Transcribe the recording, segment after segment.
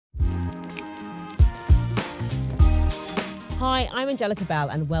Hi, I'm Angelica Bell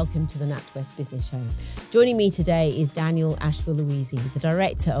and welcome to the NatWest Business Show. Joining me today is Daniel Ashville-Louisi, the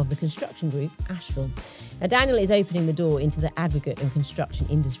director of the construction group Ashville. Now, Daniel is opening the door into the aggregate and construction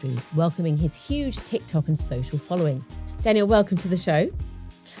industries, welcoming his huge TikTok and social following. Daniel, welcome to the show.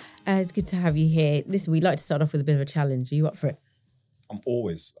 It's good to have you here. Listen, we'd like to start off with a bit of a challenge. Are you up for it? I'm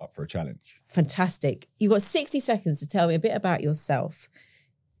always up for a challenge. Fantastic. You've got 60 seconds to tell me a bit about yourself.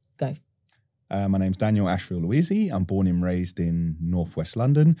 Go. My name's Daniel Ashville-Louisi. I'm born and raised in northwest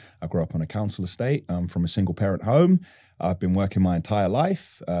London. I grew up on a council estate. I'm from a single parent home. I've been working my entire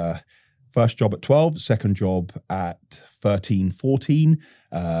life. First job at 12, second job at 13, 14.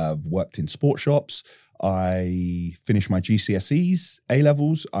 Worked in sports shops. I finished my GCSEs,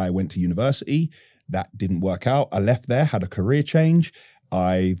 A-levels. I went to university. That didn't work out. I left there, had a career change.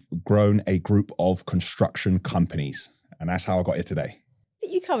 I've grown a group of construction companies, and that's how I got here today.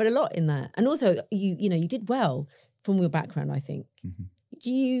 You covered a lot in that, and also you did well from your background. I think. Mm-hmm.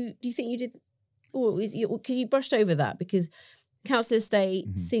 Do you think you did, or because you brushed over that because council estate,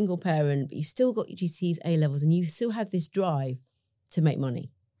 mm-hmm. single parent, but you still got your GCSEs, A-levels, and you still had this drive to make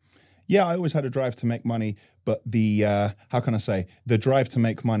money. Yeah, I always had a drive to make money, but the drive to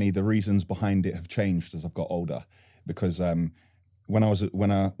make money, the reasons behind it have changed as I've got older. Because when I was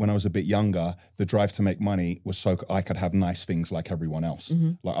a bit younger, the drive to make money was so I could have nice things like everyone else.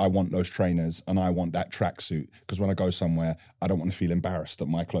 Mm-hmm. Like I want those trainers and I want that tracksuit because when I go somewhere, I don't want to feel embarrassed that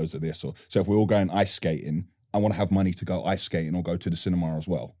my clothes are this. So if we're all going ice skating, I want to have money to go ice skating or go to the cinema as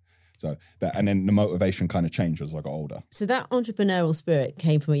well. So that, and then the motivation kind of changed as I got older. So that entrepreneurial spirit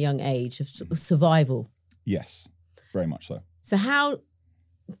came from a young age of survival. Yes, very much so. So how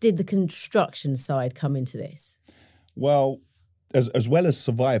did the construction side come into this? Well, as well as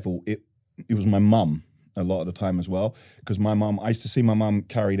survival, it was my mum a lot of the time as well. Because I used to see my mum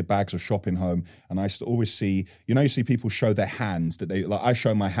carry the bags of shopping home, and I used to always see, you see people show their hands I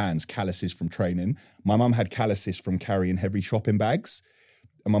show my hands, calluses from training. My mum had calluses from carrying heavy shopping bags.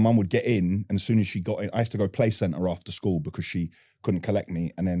 And my mum would get in, and as soon as she got in, I used to go play centre after school because she couldn't collect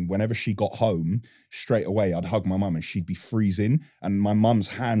me. And then whenever she got home, straight away, I'd hug my mum and she'd be freezing. And my mum's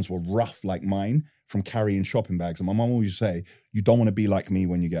hands were rough like mine from carrying shopping bags. And my mum always say, you don't want to be like me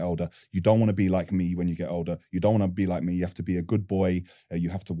when you get older. You don't want to be like me when you get older. You don't want to be like me. You have to be a good boy.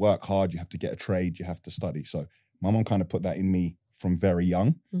 You have to work hard. You have to get a trade. You have to study. So my mum kind of put that in me from very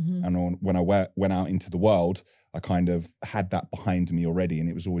young. Mm-hmm. And when I went out into the world, I kind of had that behind me already, and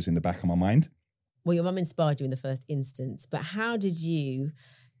it was always in the back of my mind. Well, your mum inspired you in the first instance, but how did you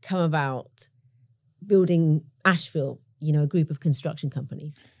come about building Ashville, a group of construction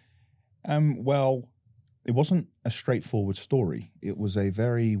companies? Well, it wasn't a straightforward story. It was a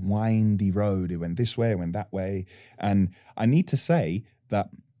very windy road. It went this way, it went that way. And I need to say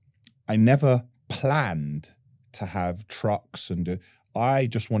that I never planned to have trucks and I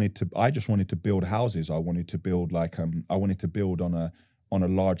just wanted to build houses. I wanted to build on a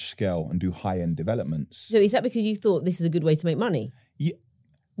large scale and do high-end developments. So is that because you thought this is a good way to make money? Yeah.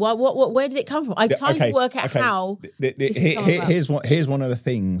 Where did it come from? I'm trying to work out how. Here's one of the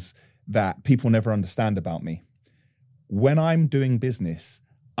things that people never understand about me. When I'm doing business,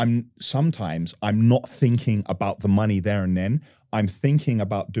 I'm not thinking about the money there and then. I'm thinking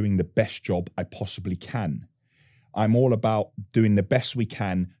about doing the best job I possibly can. I'm all about doing the best we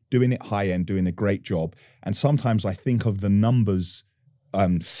can, doing it high end, doing a great job. And sometimes I think of the numbers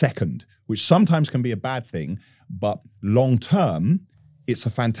second, which sometimes can be a bad thing, but long term, it's a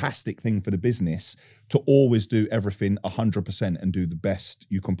fantastic thing for the business to always do everything 100% and do the best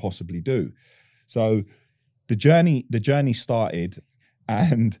you can possibly do. So the journey started,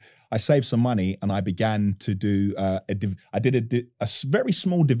 and I saved some money and I began to do, I did a very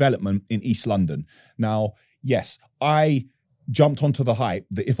small development in East London. Now, yes, I jumped onto the hype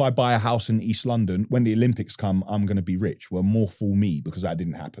that if I buy a house in East London, when the Olympics come, I'm going to be rich. Well, more fool me, because that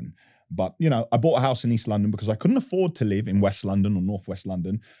didn't happen. But, I bought a house in East London because I couldn't afford to live in West London or Northwest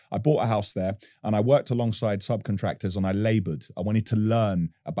London. I bought a house there and I worked alongside subcontractors and I laboured. I wanted to learn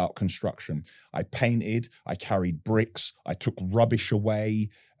about construction. I painted, I carried bricks, I took rubbish away,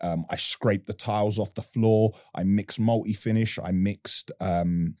 I scraped the tiles off the floor, I mixed multi-finish, I mixed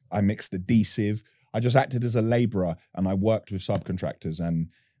adhesive. I just acted as a labourer and I worked with subcontractors. And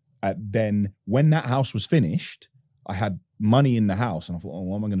then when that house was finished, I had money in the house and I thought,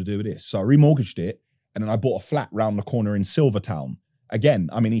 what am I going to do with this? So I remortgaged it and then I bought a flat round the corner in Silvertown. Again,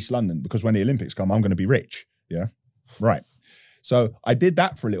 I'm in East London because when the Olympics come, I'm going to be rich. Yeah, right. So I did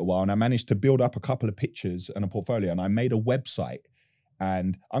that for a little while and I managed to build up a couple of pictures and a portfolio, and I made a website.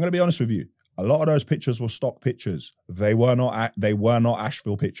 And I'm going to be honest with you, a lot of those pictures were stock pictures. They were not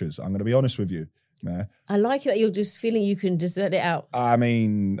Ashville pictures. I'm going to be honest with you. Yeah. I like it that you're just feeling you can just let it out. I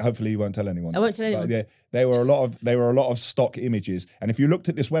mean, hopefully you won't tell anyone. I won't tell anyone. But yeah, there were a lot of stock images, and if you looked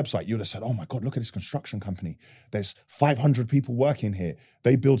at this website, you'd have said, "Oh my God, look at this construction company. There's 500 people working here.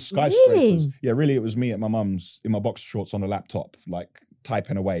 They build skyscrapers." Really? Yeah, really, it was me at my mum's in my boxer shorts on a laptop, like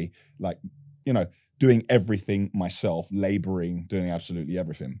typing away, like doing everything myself, laboring, doing absolutely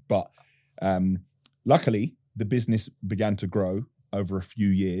everything. But luckily, the business began to grow over a few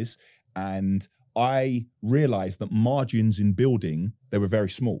years, and I realized that margins in building, they were very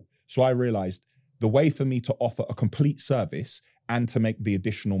small. So I realized the way for me to offer a complete service and to make the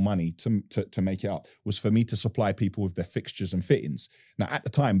additional money to make it up was for me to supply people with their fixtures and fittings. Now, at the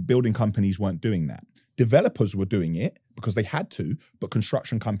time, building companies weren't doing that. Developers were doing it because they had to, but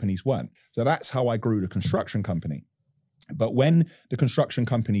construction companies weren't. So that's how I grew the construction company. But when the construction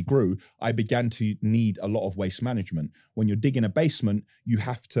company grew, I began to need a lot of waste management. When you're digging a basement, you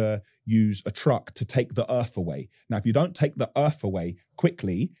have to use a truck to take the earth away. Now, if you don't take the earth away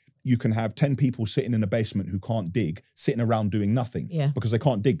quickly, you can have 10 people sitting in a basement who can't dig, sitting around doing nothing because they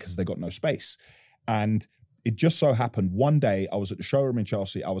can't dig because they got no space. And it just so happened one day I was at the showroom in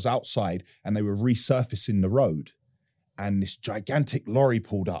Chelsea, I was outside and they were resurfacing the road and this gigantic lorry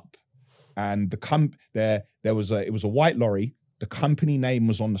pulled up. And it was a white lorry. The company name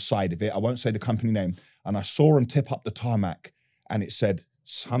was on the side of it. I won't say the company name. And I saw them tip up the tarmac, and it said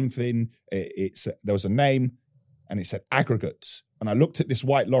something. There was a name, and it said Aggregates. And I looked at this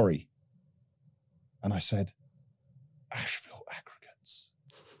white lorry, and I said, Ashville Aggregates.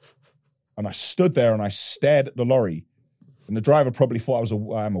 And I stood there and I stared at the lorry. And the driver probably thought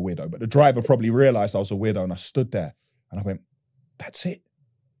I am a weirdo, but the driver probably realized I was a weirdo. And I stood there, and I went, "That's it.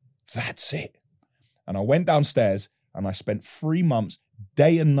 That's it." And I went downstairs and I spent 3 months,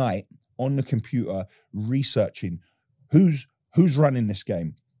 day and night, on the computer researching who's running this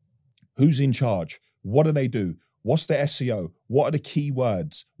game, who's in charge, what do they do, what's their SEO, what are the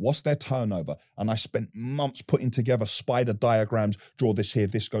keywords, what's their turnover. And I spent months putting together spider diagrams, draw this here,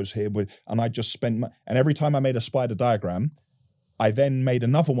 this goes here. And I just spent, and every time I made a spider diagram, I then made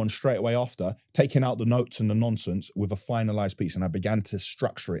another one straight away after, taking out the notes and the nonsense with a finalized piece. And I began to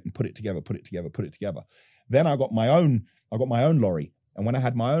structure it and put it together. Then I got my own lorry. And when I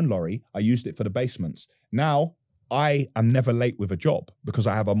had my own lorry, I used it for the basements. Now I am never late with a job because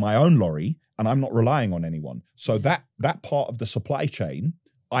I have my own lorry and I'm not relying on anyone. So that part of the supply chain,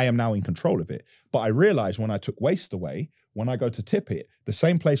 I am now in control of it. But I realized when I took waste away, when I go to tip it, the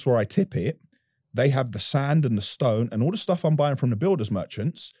same place where I tip it, they have the sand and the stone and all the stuff I'm buying from the builders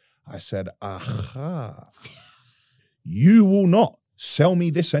merchants. I said, aha, you will not sell me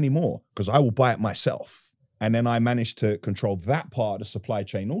this anymore because I will buy it myself. And then I managed to control that part of the supply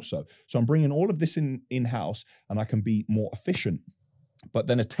chain also. So I'm bringing all of this in-house and I can be more efficient. But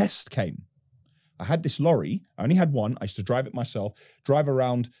then a test came. I had this lorry. I only had one. I used to drive it myself, drive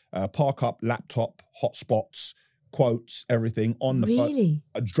around, park up, laptop, hotspots, quotes, everything on the phone. Really?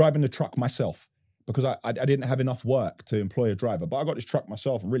 Driving the truck myself. Because I didn't have enough work to employ a driver. But I got this truck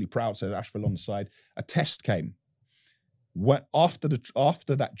myself. I'm really proud, says Ashville on the side. A test came. After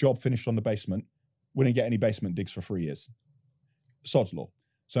that job finished on the basement, we didn't get any basement digs for 3 years. Sod's law.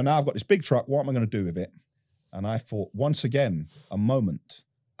 So now I've got this big truck. What am I going to do with it? And I thought, once again, a moment.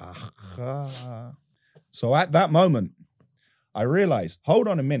 So at that moment, I realized, hold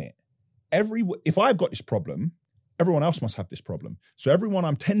on a minute. If I've got this problem, everyone else must have this problem. So everyone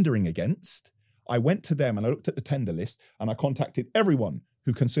I'm tendering against, I went to them and I looked at the tender list and I contacted everyone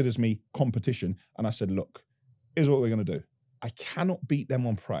who considers me competition. And I said, look, here's what we're going to do. I cannot beat them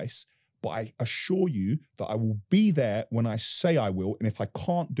on price, but I assure you that I will be there when I say I will. And if I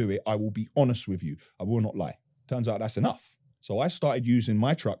can't do it, I will be honest with you. I will not lie. Turns out that's enough. So I started using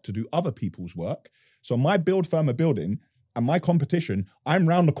my truck to do other people's work. So my build firm are building and my competition, I'm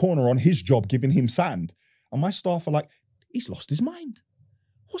round the corner on his job, giving him sand. And my staff are like, he's lost his mind.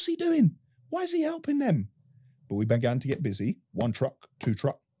 What's he doing? Why is he helping them? But we began to get busy. 1 truck, 2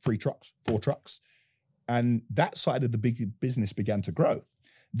 truck, 3 trucks, 4 trucks. And that side of the big business began to grow.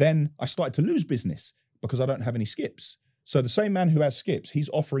 Then I started to lose business because I don't have any skips. So the same man who has skips, he's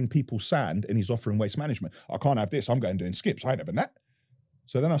offering people sand and he's offering waste management. I can't have this. I'm going doing skips. I ain't having that.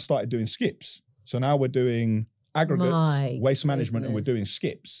 So then I started doing skips. So now we're doing aggregates, waste management, and we're doing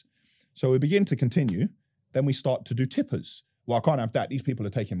skips. So we begin to continue. Then we start to do tippers. Well, I can't have that. These people are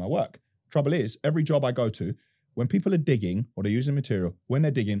taking my work. Trouble is, every job I go to, when people are digging or they're using material, when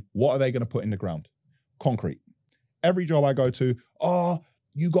they're digging, what are they going to put in the ground? Concrete. Every job I go to,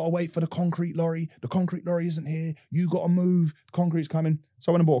 you got to wait for the concrete lorry. The concrete lorry isn't here. You got to move. Concrete's coming.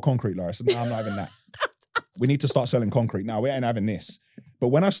 So I went and bought a concrete lorry. I said, no, I'm not having that. We need to start selling concrete. Now, we ain't having this. But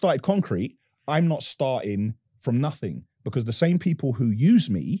when I started concrete, I'm not starting from nothing, because the same people who use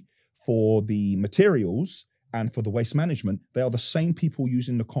me for the materials and for the waste management, they are the same people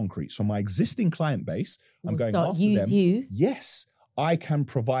using the concrete. So my existing client base, I'm going after them. You. Yes, I can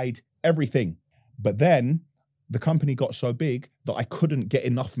provide everything. But then the company got so big that I couldn't get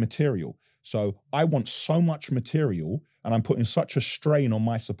enough material. So I want so much material, and I'm putting such a strain on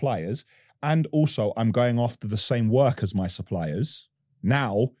my suppliers. And also I'm going after the same work as my suppliers.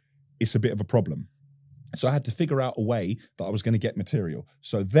 Now it's a bit of a problem. So I had to figure out a way that I was going to get material.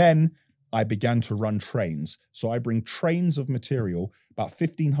 So then I began to run trains. So I bring trains of material, about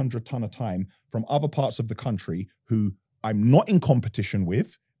 1,500 ton a time, from other parts of the country who I'm not in competition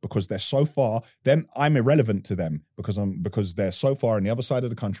with because they're so far. Then I'm irrelevant to them because they're so far on the other side of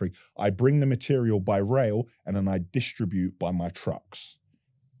the country. I bring the material by rail and then I distribute by my trucks.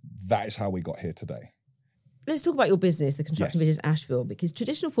 That is how we got here today. Let's talk about your business, the construction business Ashville, because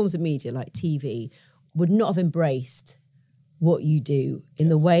traditional forms of media like TV would not have embraced what you do in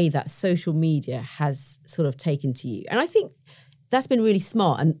the way that social media has sort of taken to you. And I think that's been really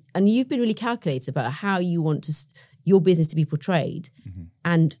smart. And you've been really calculated about how you want your business to be portrayed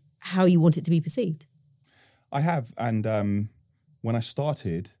and how you want it to be perceived. I have. And when I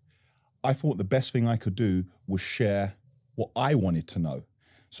started, I thought the best thing I could do was share what I wanted to know.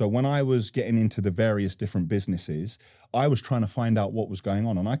 So when I was getting into the various different businesses, I was trying to find out what was going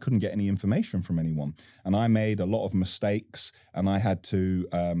on, and I couldn't get any information from anyone. And I made a lot of mistakes, and I had to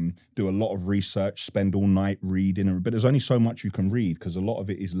do a lot of research, spend all night reading. But there's only so much you can read because a lot of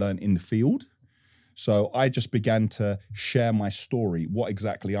it is learned in the field. So I just began to share my story, what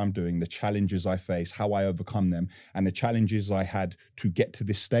exactly I'm doing, the challenges I face, how I overcome them, and the challenges I had to get to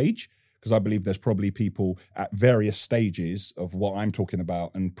this stage. Because I believe there's probably people at various stages of what I'm talking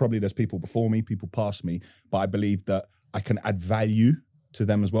about, and probably there's people before me, people past me, but I believe that I can add value to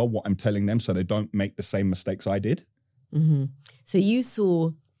them as well, what I'm telling them, so they don't make the same mistakes I did. Mm-hmm. So you saw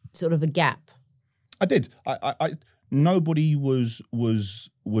sort of a gap. I did. Nobody was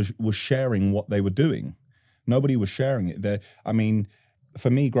sharing what they were doing. Nobody was sharing it. I mean, for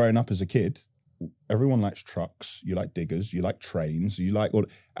me, growing up as a kid, everyone likes trucks, you like diggers, you like trains,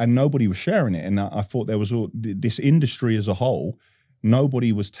 and nobody was sharing it. And I thought there was this industry as a whole,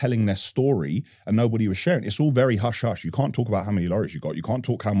 nobody was telling their story and nobody was sharing. It's all very hush-hush. You can't talk about how many lorries you got. You can't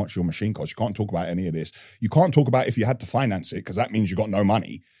talk how much your machine costs. You can't talk about any of this. You can't talk about if you had to finance it because that means you got no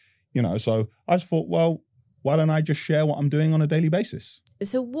money. So I just thought, well, why don't I just share what I'm doing on a daily basis?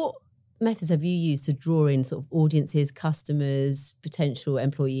 So what methods have you used to draw in sort of audiences, customers, potential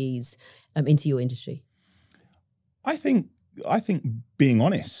employees into your industry? I think being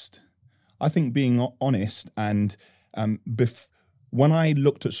honest. I think being honest and when I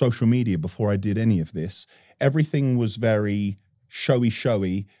looked at social media before I did any of this, everything was very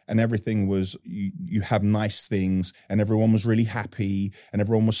showy, and everything was you have nice things, and everyone was really happy, and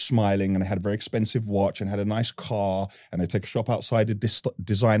everyone was smiling, and they had a very expensive watch, and had a nice car, and they take a shop outside a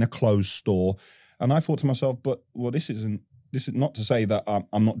designer clothes store, and I thought to myself, this is not to say that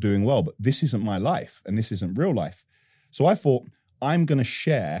I'm not doing well, but this isn't my life, and this isn't real life. So I thought I'm going to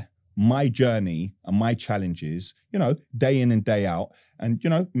share my journey and my challenges, day in and day out, and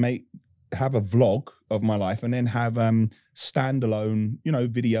have a vlog of my life, and then have standalone,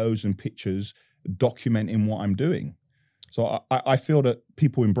 videos and pictures documenting what I'm doing. So I feel that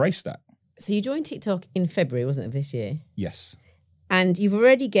people embrace that. So you joined TikTok in February, wasn't it, of this year? Yes. And you've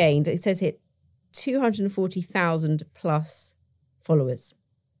already gained, it says here, 240,000 plus followers.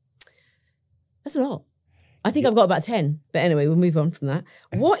 That's a lot. I think I've got about 10, but anyway, we'll move on from that.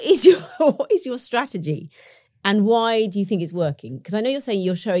 What is your strategy, and why do you think it's working? Because I know you're saying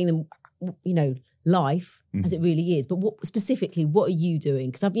you're showing them, life as it really is, but what are you doing?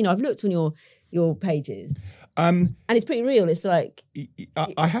 Because I've looked on your pages, and it's pretty real. It's like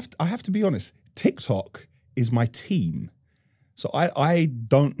I have to be honest. TikTok is my team. So I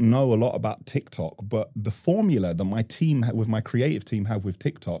don't know a lot about TikTok, but the formula that my team, with my creative team, have with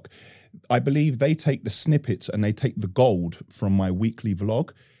TikTok, I believe they take the snippets and they take the gold from my weekly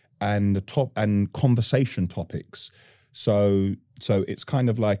vlog and the top and conversation topics. So it's kind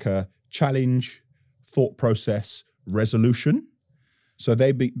of like a challenge, thought process, resolution. So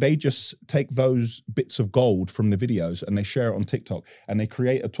they just take those bits of gold from the videos and they share it on TikTok and they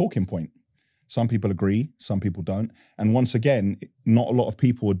create a talking point. Some people agree, some people don't. And once again, not a lot of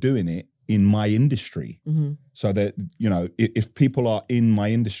people are doing it in my industry. Mm-hmm. So that, if people are in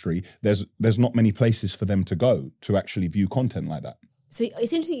my industry, there's not many places for them to go to actually view content like that. So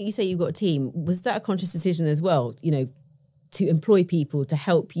it's interesting that you say you've got a team. Was that a conscious decision as well, to employ people to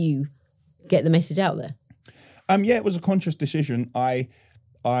help you get the message out there? Yeah, it was a conscious decision. I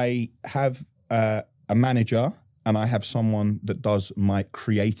have a manager and I have someone that does my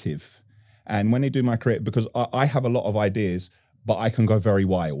creative. And when they do my creative, because I have a lot of ideas, but I can go very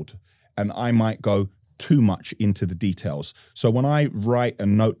wild and I might go too much into the details. So when I write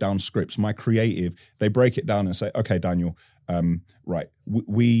and note down scripts, my creative, they break it down and say, okay, Daniel, right,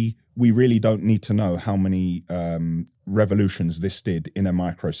 we really don't need to know how many revolutions this did in a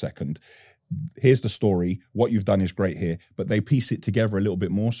microsecond. Here's the story. What you've done is great here, but they piece it together a little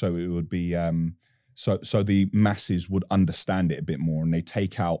bit more, so it would be so the masses would understand it a bit more, and they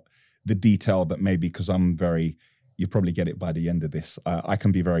take out the detail that maybe, because you probably get it by the end of this. I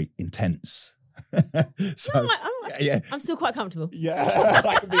can be very intense. So I'm still quite comfortable. Yeah,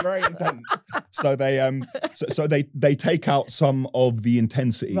 I can be very intense. So they take out some of the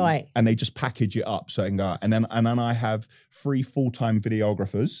intensity, right, and they just package it up so it can go out. And then I have 3 full-time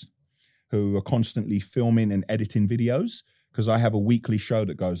videographers who are constantly filming and editing videos, because I have a weekly show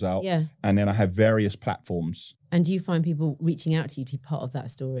that goes out. Yeah. And then I have various platforms. And do you find people reaching out to you to be part of that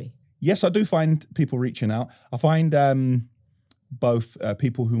story? Yes, I do find people reaching out. I find both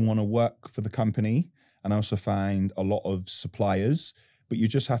people who want to work for the company, and I also find a lot of suppliers, but you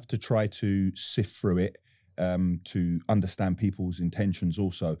just have to try to sift through it to understand people's intentions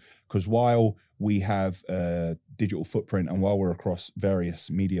also. Because while we have a digital footprint and while we're across various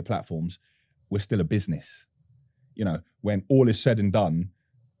media platforms, we're still a business. You know, when all is said and done,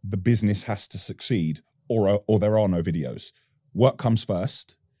 the business has to succeed or there are no videos. Work comes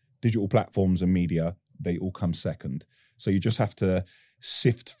first, digital platforms and media, they all come second. So you just have to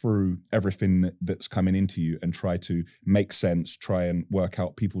sift through everything that's coming into you and try to make sense, try and work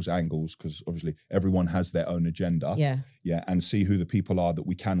out people's angles, because obviously everyone has their own agenda. Yeah, and see who the people are that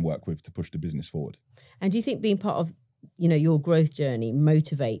we can work with to push the business forward. And do you think being part of, your growth journey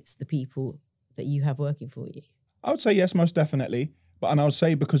motivates the people that you have working for you? I would say yes, most definitely. And I would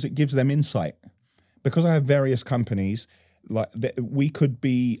say because it gives them insight. Because I have various companies,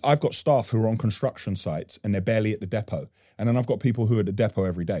 I've got staff who are on construction sites and they're barely at the depot. And then I've got people who are at the depot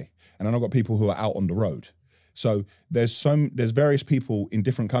every day. And then I've got people who are out on the road. So there's various people in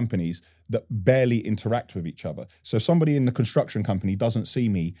different companies that barely interact with each other. So somebody in the construction company doesn't see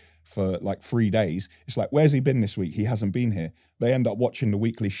me for 3 days. It's like, where's he been this week? He hasn't been here. They end up watching the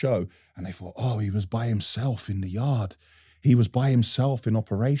weekly show and they thought, oh, he was by himself in the yard. He was by himself in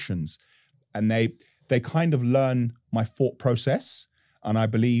operations. And they kind of learn my thought process. And I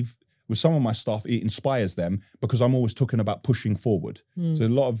believe with some of my staff, it inspires them because I'm always talking about pushing forward. So a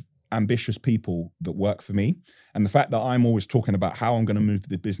lot of ambitious people that work for me, and the fact that I'm always talking about how I'm going to move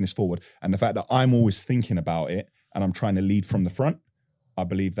the business forward, and the fact that I'm always thinking about it and I'm trying to lead from the front, I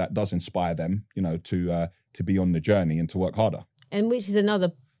believe that does inspire them, to be on the journey and to work harder. And which is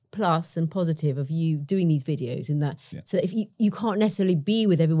another plus and positive of you doing these videos, in that so that if you can't necessarily be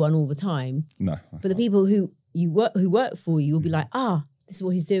with everyone all the time. No. But the people who work for you will be like, this is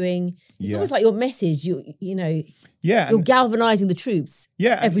what he's doing. It's almost like your message, you're galvanizing the troops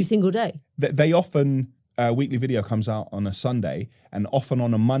every single day. They often, weekly video comes out on a Sunday, and often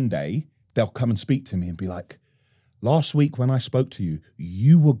on a Monday, they'll come and speak to me and be like, last week when I spoke to you,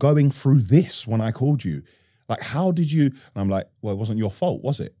 you were going through this when I called you. Like, how did you? And I'm like, well, it wasn't your fault,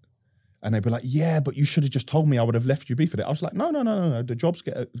 was it? And they'd be like, yeah, but you should have just told me. I would have left you be for it. I was like, no. The job's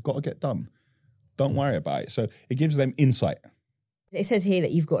got to get done. Don't worry about it. So it gives them insight. It says here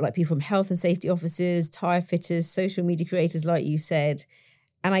that you've got people from health and safety officers, tyre fitters, social media creators, like you said.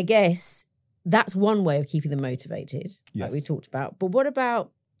 And I guess that's one way of keeping them motivated, like we talked about. But what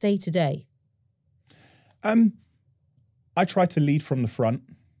about day to day? I try to lead from the front.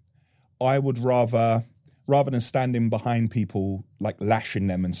 I would rather than standing behind people, lashing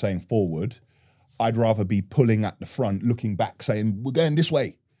them and saying forward, I'd rather be pulling at the front, looking back, saying, we're going this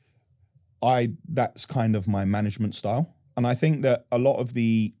way. That's kind of my management style. And I think that a lot of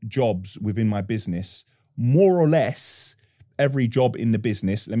the jobs within my business, more or less every job in the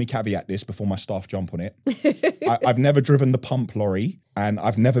business, let me caveat this before my staff jump on it. I've never driven the pump lorry and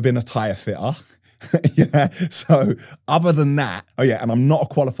I've never been a tyre fitter. So other than that, and I'm not a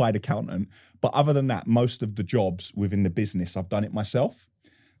qualified accountant, but other than that, most of the jobs within the business, I've done it myself.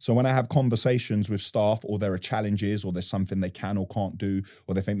 So when I have conversations with staff, or there are challenges, or there's something they can or can't do,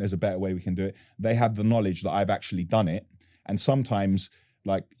 or they think there's a better way we can do it, they have the knowledge that I've actually done it. And sometimes,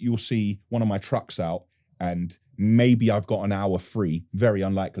 you'll see one of my trucks out and maybe I've got an hour free, very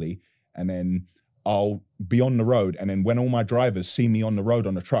unlikely, and then I'll be on the road. And then when all my drivers see me on the road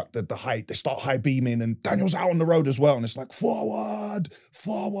on the truck, they start high beaming and Daniel's out on the road as well. And it's like, forward,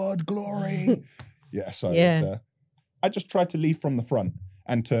 glory. I just try to lead from the front.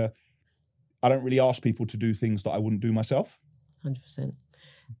 And I don't really ask people to do things that I wouldn't do myself. 100%.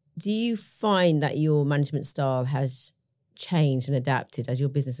 do you find that your management style has changed and adapted as your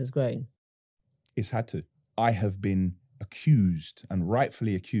business has grown? It's had to. I have been accused, and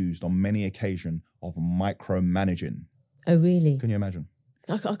rightfully accused on many occasions, of micromanaging. Oh, really? Can you imagine?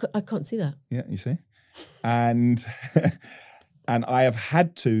 I can't see that. Yeah, you see? And and I have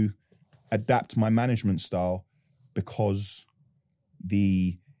had to adapt my management style because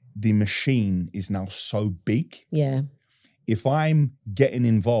the machine is now so big. Yeah. If I'm getting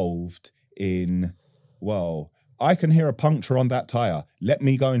involved in, well, I can hear a puncture on that tire. Let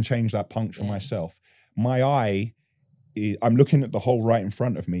me go and change that puncture myself. My eye, I'm looking at the hole right in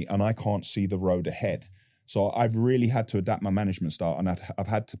front of me and I can't see the road ahead. So I've really had to adapt my management style, and I've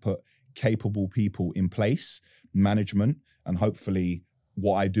had to put capable people in place, management, and hopefully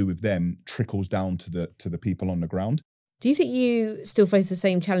what I do with them trickles down to the people on the ground. Do you think you still face the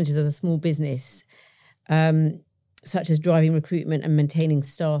same challenges as a small business, such as driving recruitment and maintaining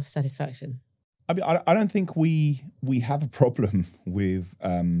staff satisfaction? I mean, I don't think we have a problem with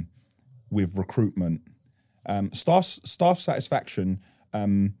recruitment. Staff satisfaction,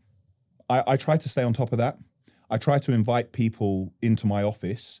 I try to stay on top of that. I try to invite people into my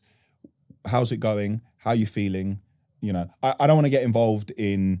office. How's it going? How are you feeling? You know, I don't want to get involved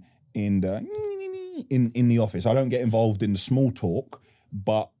in the office. I don't get involved in the small talk,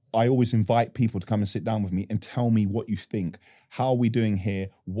 but I always invite people to come and sit down with me and tell me what you think. How are we doing here?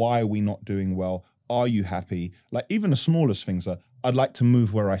 Why are we not doing well? Are you happy? Like, even the smallest things are, I'd like to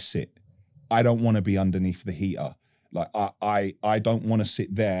move where I sit. I don't want to be underneath the heater. Like, I don't want to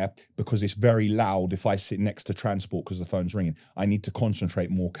sit there because it's very loud if I sit next to transport because the phone's ringing. I need to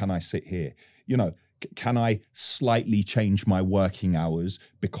concentrate more. Can I sit here? You know, can I slightly change my working hours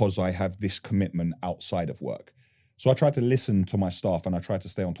because I have this commitment outside of work? So I try to listen to my staff and I try to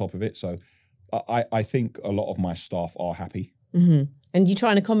stay on top of it. So I think a lot of my staff are happy. Mm-hmm. And you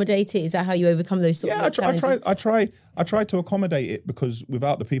try and accommodate it? Is that how you overcome those sort of challenges? I try to accommodate it, because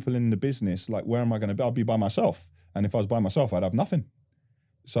without the people in the business, like, where am I going to be? I'll be by myself. And if I was by myself, I'd have nothing.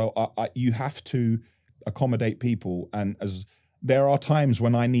 So you have to accommodate people. And as there are times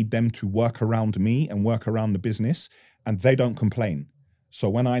when I need them to work around me and work around the business, and they don't complain. So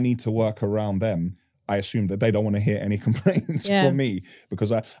when I need to work around them, I assume that they don't want to hear any complaints from me,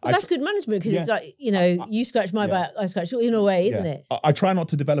 because that's good management, because it's like, you know, you scratch my back, I scratch yours, in a way, isn't it? I try not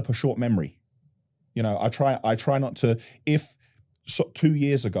to develop a short memory. You know, I try not to. If 2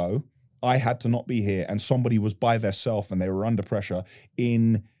 years ago I had to not be here and somebody was by themselves and they were under pressure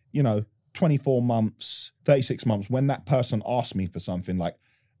in, 24 months, 36 months, when that person asked me for something like,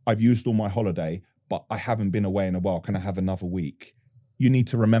 I've used all my holiday, but I haven't been away in a while, can I have another week? You need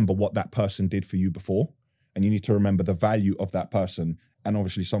to remember what that person did for you before, and you need to remember the value of that person. And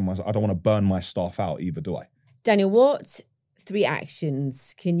obviously I don't want to burn my staff out either, do I? Daniel, what 3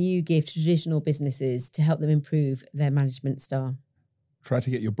 actions can you give to traditional businesses to help them improve their management style? Try to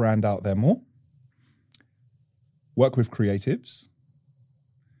get your brand out there more. Work with creatives.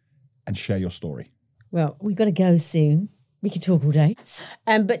 And share your story. Well, we've got to go soon. We could talk all day.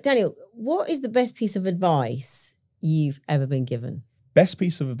 But Daniel, what is the best piece of advice you've ever been given? Best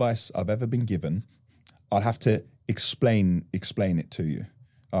piece of advice I've ever been given, I'll have to explain it to you.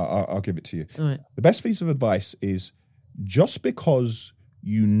 I'll give it to you. All right. The best piece of advice is, just because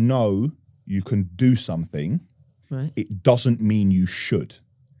you know you can do something, right, it doesn't mean you should.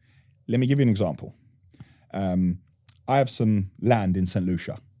 Let me give you an example. I have some land in St.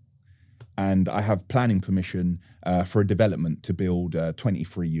 Lucia, and I have planning permission for a development to build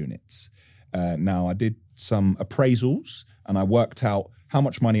 23 units. Now, I did some appraisals and I worked out how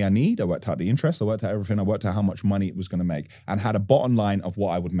much money I need. I worked out the interest. I worked out everything. I worked out how much money it was going to make and had a bottom line of what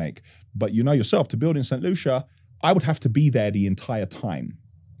I would make. But you know yourself, to build in St. Lucia, I would have to be there the entire time.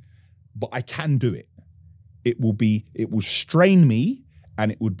 But I can do it. It will strain me,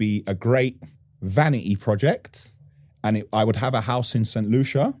 and it would be a great vanity project. And I would have a house in St.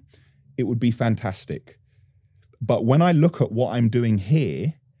 Lucia. It would be fantastic. But when I look at what I'm doing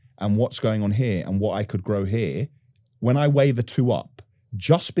here and what's going on here and what I could grow here, when I weigh the two up,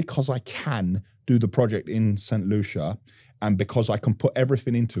 just because I can do the project in St. Lucia and because I can put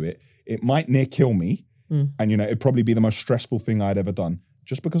everything into it, it might near kill me. And, it'd probably be the most stressful thing I'd ever done.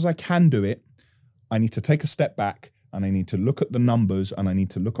 Just because I can do it, I need to take a step back and I need to look at the numbers and I need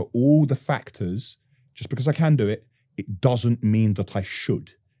to look at all the factors. Just because I can do it, it doesn't mean that I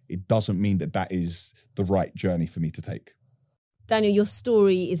should. It doesn't mean that that is the right journey for me to take. Daniel, your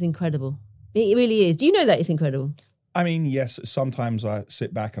story is incredible. It really is. Do you know that it's incredible? I mean, yes, sometimes I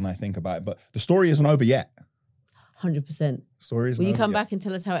sit back and I think about it, but the story isn't over yet. 100%. Story isn't Will you over come yet. back and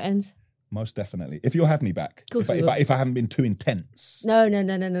tell us how it ends? Most definitely. If you'll have me back. Of course if I haven't been too intense. No.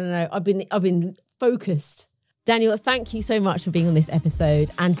 I've been focused. Daniel, thank you so much for being on this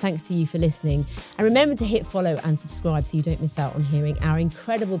episode, and thanks to you for listening. And remember to hit follow and subscribe so you don't miss out on hearing our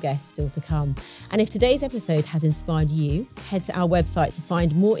incredible guests still to come. And if today's episode has inspired you, head to our website to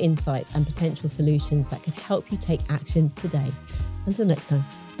find more insights and potential solutions that could help you take action today. Until next time.